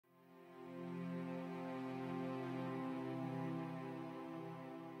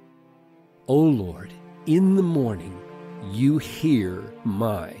O Lord, in the morning you hear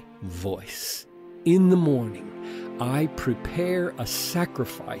my voice. In the morning I prepare a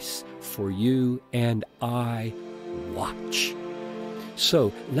sacrifice for you and I watch.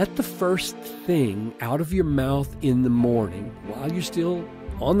 So let the first thing out of your mouth in the morning, while you're still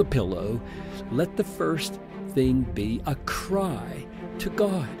on the pillow, let the first thing be a cry to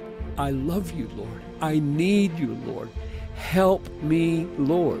God. I love you, Lord. I need you, Lord. Help me,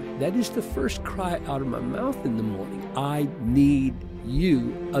 Lord. That is the first cry out of my mouth in the morning. I need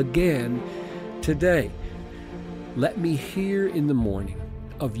you again today. Let me hear in the morning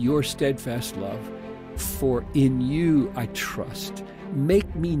of your steadfast love, for in you I trust.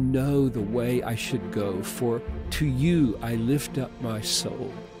 Make me know the way I should go, for to you I lift up my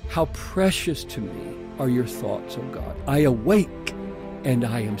soul. How precious to me are your thoughts, O God. I awake and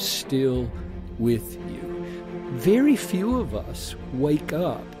I am still with you. Very few of us wake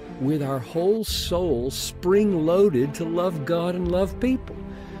up with our whole soul spring-loaded to love God and love people.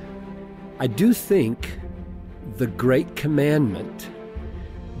 I do think the Great Commandment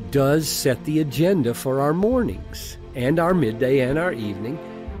does set the agenda for our mornings and our midday and our evening.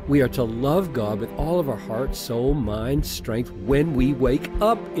 We are to love God with all of our heart, soul, mind, strength when we wake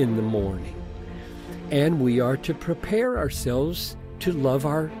up in the morning. And we are to prepare ourselves to love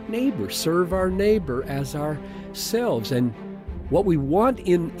our neighbor, serve our neighbor as ourselves. And what we want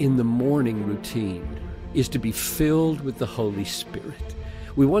in the morning routine is to be filled with the Holy Spirit.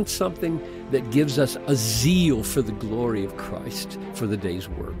 We want something that gives us a zeal for the glory of Christ for the day's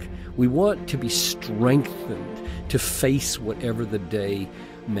work. We want to be strengthened to face whatever the day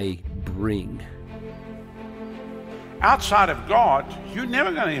may bring. Outside of God, you're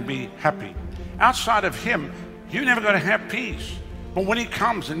never going to be happy. Outside of Him, you're never going to have peace. But when He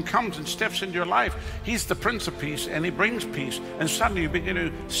comes and steps into your life, He's the Prince of Peace, and He brings peace. And suddenly you begin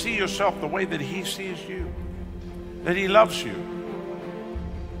to see yourself the way that He sees you, that He loves you,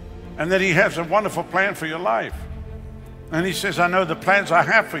 and that He has a wonderful plan for your life. And He says, I know the plans I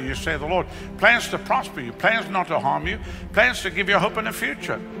have for you, say the Lord. Plans to prosper you, plans not to harm you, plans to give you hope in the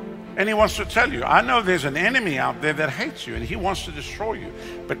future. And He wants to tell you, I know there's an enemy out there that hates you and he wants to destroy you.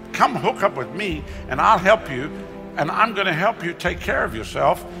 But come hook up with me and I'll help you, and I'm going to help you take care of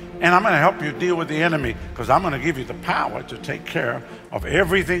yourself, and I'm going to help you deal with the enemy, because I'm going to give you the power to take care of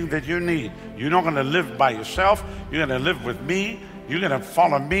everything that you need. You're not going to live by yourself. You're going to live with me. You're going to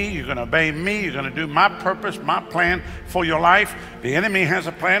follow me. You're going to obey me. You're going to do my purpose, my plan for your life. The enemy has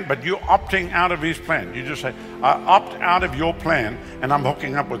a plan, but you're opting out of his plan. You just say, I opt out of your plan, and I'm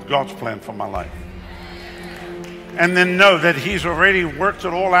hooking up with God's plan for my life. And then know that He's already worked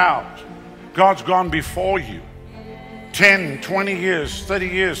it all out. God's gone before you. 10, 20 years, 30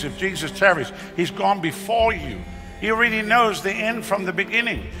 years, if Jesus tarries, He's gone before you. He already knows the end from the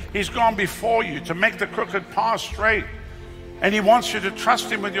beginning. He's gone before you to make the crooked path straight. And He wants you to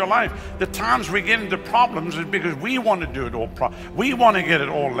trust Him with your life. The times we get into problems is because we want to do it all. We want to get it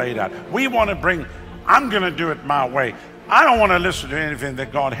all laid out. We want to bring, I'm going to do it my way. I don't want to listen to anything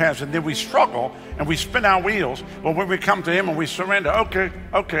that God has. And then we struggle and we spin our wheels. But when we come to Him and we surrender,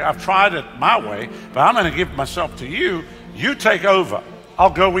 okay, I've tried it my way, but I'm going to give myself to you. You take over.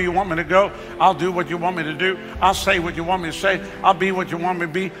 I'll go where you want me to go. I'll do what you want me to do. I'll say what you want me to say. I'll be what you want me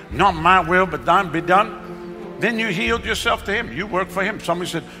to be. Not my will, but thine be done. Then you yield yourself to Him. You work for Him. Somebody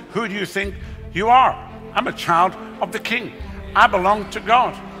said, who do you think you are? I'm a child of the King. I belong to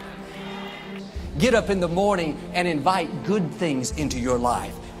God. Get up in the morning and invite good things into your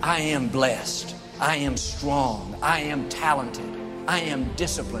life. I am blessed. I am strong. I am talented. I am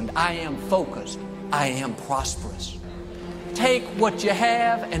disciplined. I am focused. I am prosperous. Take what you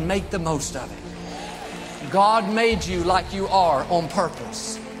have and make the most of it. God made you like you are on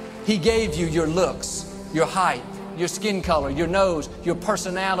purpose. He gave you your looks, your height, your skin color, your nose, your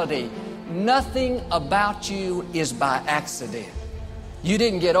personality. Nothing about you is by accident. You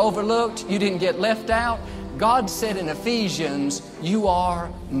didn't get overlooked. You didn't get left out. God said in Ephesians, you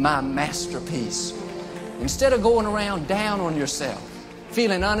are my masterpiece. Instead of going around down on yourself,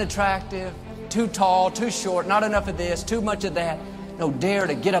 feeling unattractive, too tall, too short, not enough of this, too much of that, no, dare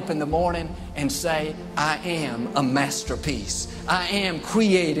to get up in the morning and say, I am a masterpiece. I am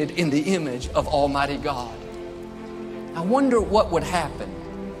created in the image of Almighty God. I wonder what would happen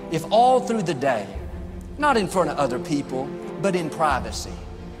if all through the day, not in front of other people, but in privacy,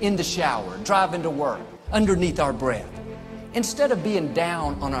 in the shower, driving to work, underneath our breath, instead of being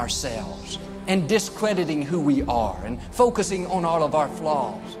down on ourselves and discrediting who we are and focusing on all of our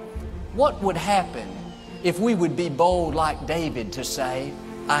flaws, what would happen if we would be bold like David to say,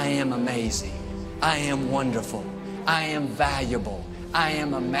 I am amazing, I am wonderful, I am valuable, I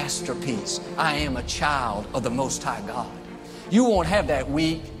am a masterpiece. I am a child of the Most High God. You won't have that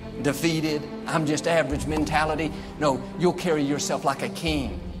weak, defeated, I'm just average mentality. No, you'll carry yourself like a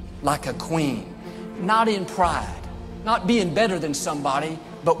king, like a queen, not in pride, not being better than somebody,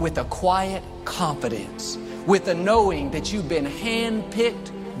 but with a quiet confidence, with a knowing that you've been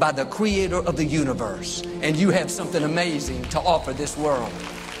handpicked by the Creator of the universe, and you have something amazing to offer this world.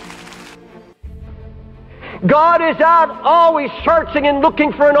 God is out always searching and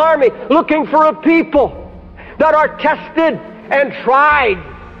looking for an army, looking for a people that are tested and tried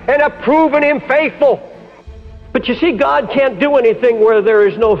and have proven Him faithful. But you see, God can't do anything where there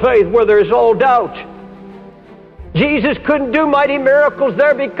is no faith, where there is all doubt. Jesus couldn't do mighty miracles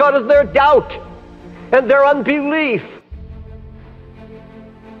there because of their doubt and their unbelief.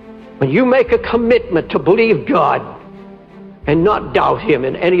 When you make a commitment to believe God and not doubt Him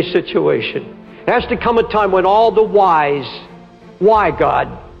in any situation, there has to come a time when all the whys, why God,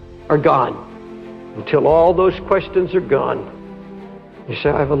 are gone. Until all those questions are gone, you say,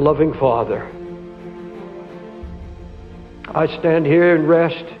 I have a loving Father. I stand here and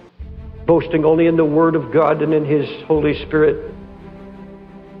rest, boasting only in the Word of God and in His Holy Spirit,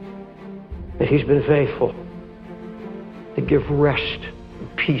 that He's been faithful to give rest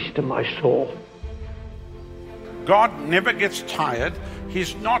and peace to my soul. God never gets tired.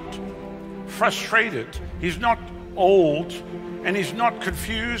 He's not frustrated. He's not old, and He's not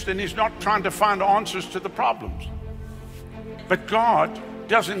confused, and He's not trying to find answers to the problems. But God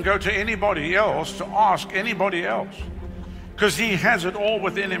doesn't go to anybody else to ask anybody else, because He has it all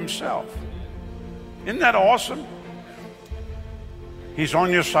within Himself. Isn't that awesome? He's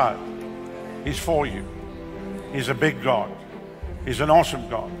on your side. He's for you. He's a big God. He's an awesome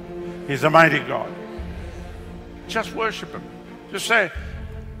God. He's a mighty God. Just worship Him. Just say,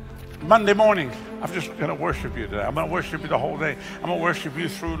 Monday morning, I'm just going to worship You today. I'm going to worship You the whole day. I'm going to worship You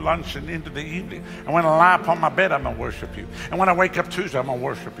through lunch and into the evening. And when I lie upon my bed, I'm going to worship You. And when I wake up Tuesday, I'm going to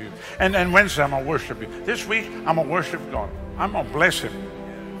worship You. And Wednesday, I'm going to worship You. This week, I'm going to worship God. I'm going to bless Him.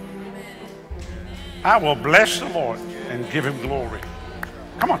 I will bless the Lord and give Him glory.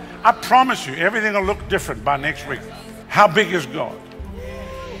 Come on. I promise you, everything will look different by next week. How big is God?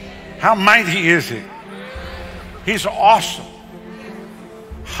 How mighty is He? He's awesome.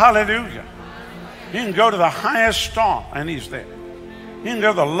 Hallelujah. You can go to the highest star and He's there. You can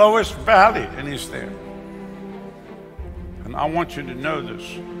go to the lowest valley and He's there. And I want you to know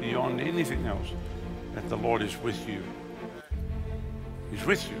this beyond anything else, that the Lord is with you. He's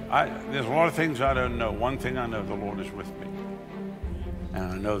with you. There's a lot of things I don't know. One thing I know, the Lord is with me. And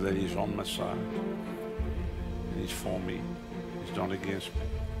I know that He's on my side. And He's for me. He's not against me.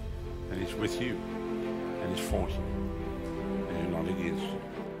 And He's with you. And He's for you. And He's not against you.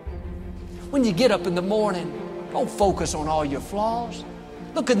 When you get up in the morning, don't focus on all your flaws.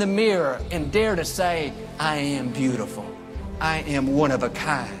 Look in the mirror and dare to say, I am beautiful. I am one of a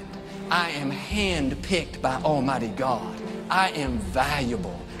kind. I am handpicked by Almighty God. I am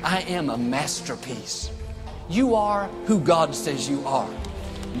valuable. I am a masterpiece. You are who God says you are.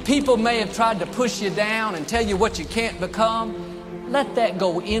 People may have tried to push you down and tell you what you can't become. Let that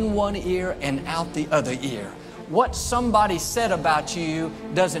go in one ear and out the other ear. What somebody said about you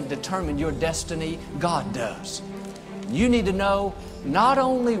doesn't determine your destiny. God does. You need to know not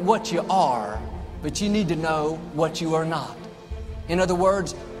only what you are, but you need to know what you are not. In other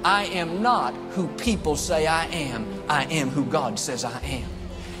words, I am not who people say I am. I am who God says I am.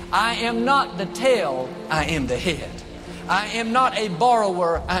 I am not the tail. I am the head. I am not a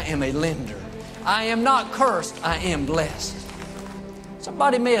borrower. I am a lender. I am not cursed. I am blessed.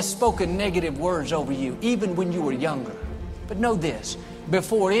 Somebody may have spoken negative words over you, even when you were younger. But know this,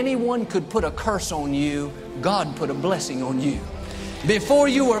 before anyone could put a curse on you, God put a blessing on you. Before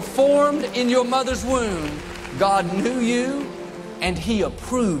you were formed in your mother's womb, God knew you and He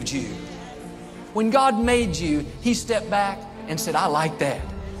approved you. When God made you, He stepped back and said, I like that.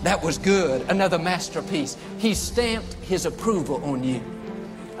 That was good. Another masterpiece. He stamped His approval on you.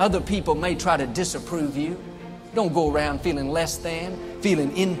 Other people may try to disapprove you. Don't go around feeling less than,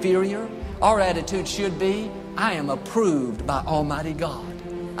 feeling inferior. Our attitude should be, I am approved by Almighty God.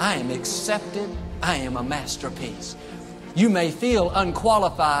 I am accepted. I am a masterpiece. You may feel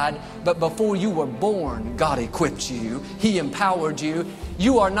unqualified, but before you were born, God equipped you. He empowered you.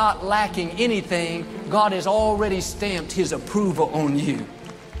 You are not lacking anything. God has already stamped His approval on you.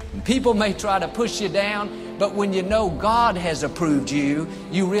 People may try to push you down, but when you know God has approved you,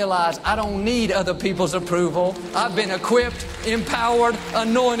 you realize I don't need other people's approval. I've been equipped, empowered,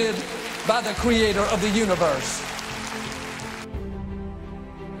 anointed by the Creator of the universe.